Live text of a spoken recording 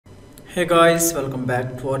Hey guys, welcome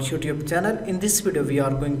back to our YouTube channel. In this video we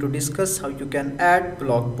are going to discuss how you can add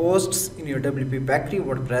blog posts in your wpbakery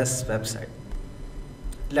WordPress website.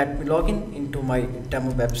 Let me log in into my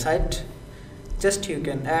demo website. Just you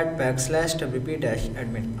can add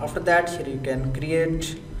 /wp-admin. After that here you can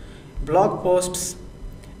create blog posts,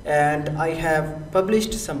 and I have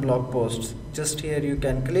published some blog posts. Just here you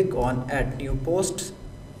can click on add new posts.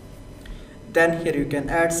 Then here you can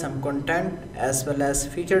add some content as well as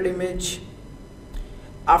featured image.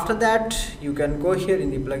 After that you can go here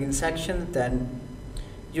in the plugin section, then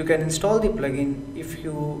you can install the plugin. If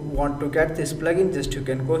you want to get this plugin, just you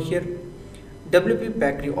can go here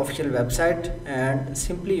wpbakery official website and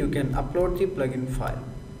simply you can upload the plugin file.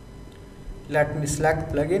 Let me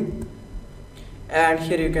select plugin, and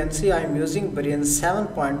here you can see I am using version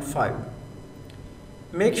 7.5.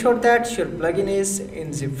 Make sure that your plugin is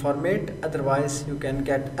in zip format, otherwise you can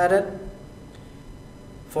get error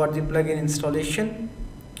for the plugin installation.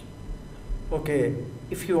 Okay,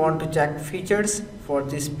 if you want to check features for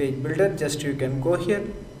this page builder, just you can go here,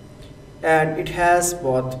 and it has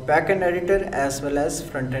both backend editor as well as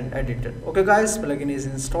front-end editor. Okay guys, plugin is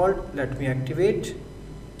installed. Let me activate,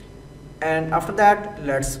 and after that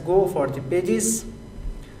let's go for the pages.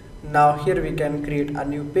 Now here we can create a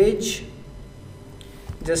new page.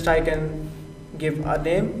 Just I can give a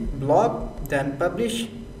name blog, then publish.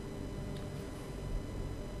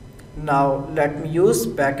 Now let me use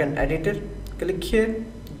backend editor. Click here,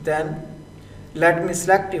 then let me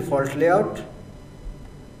select default layout,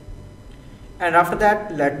 and after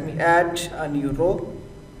that let me add a new row.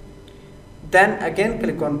 Then again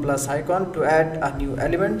click on plus icon to add a new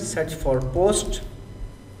element. Search for post.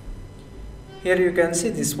 Here you can see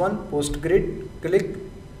this one, post grid. Click.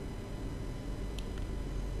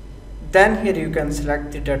 Then here you can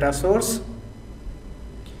select the data source,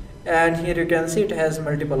 and here you can see it has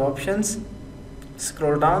multiple options.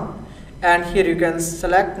 Scroll down, and here you can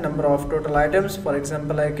select number of total items. For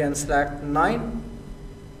example, I can select 9.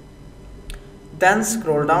 Then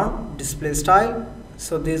scroll down, display style.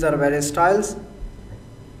 So these are various styles.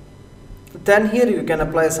 Then here you can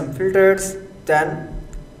apply some filters, then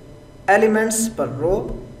elements per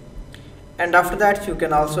row, and after that you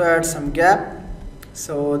can also add some gap.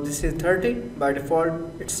 So this is 30 by default,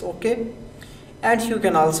 it's okay. And you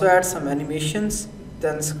can also add some animations.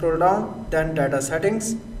 Then scroll down, then data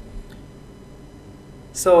settings.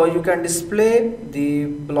 So you can display the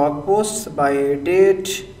blog posts by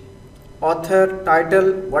date, author,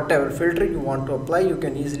 title, whatever filter you want to apply, you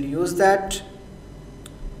can easily use that.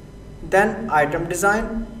 Then item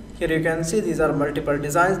design. Here you can see these are multiple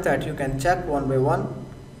designs that you can check one by one.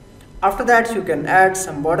 After that you can add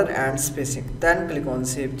some border and spacing. Then click on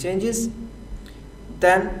save changes.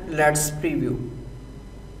 Then let's preview.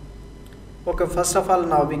 Okay, first of all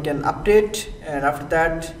now we can update, and after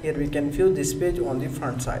that here we can view this page on the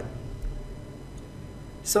front side.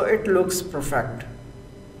 So it looks perfect.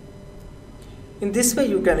 In this way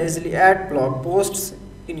you can easily add blog posts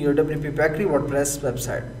in your wpbakery WordPress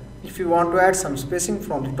website. If you want to add some spacing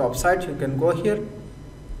from the top side, you can go here.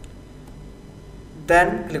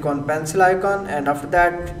 Then click on pencil icon, and after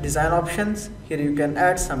that design options. Here you can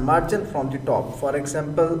add some margin from the top, for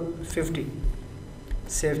example 50.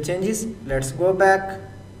 Save changes. Let's go back.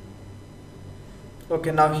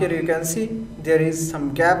 Okay, now here you can see there is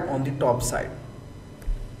some gap on the top side.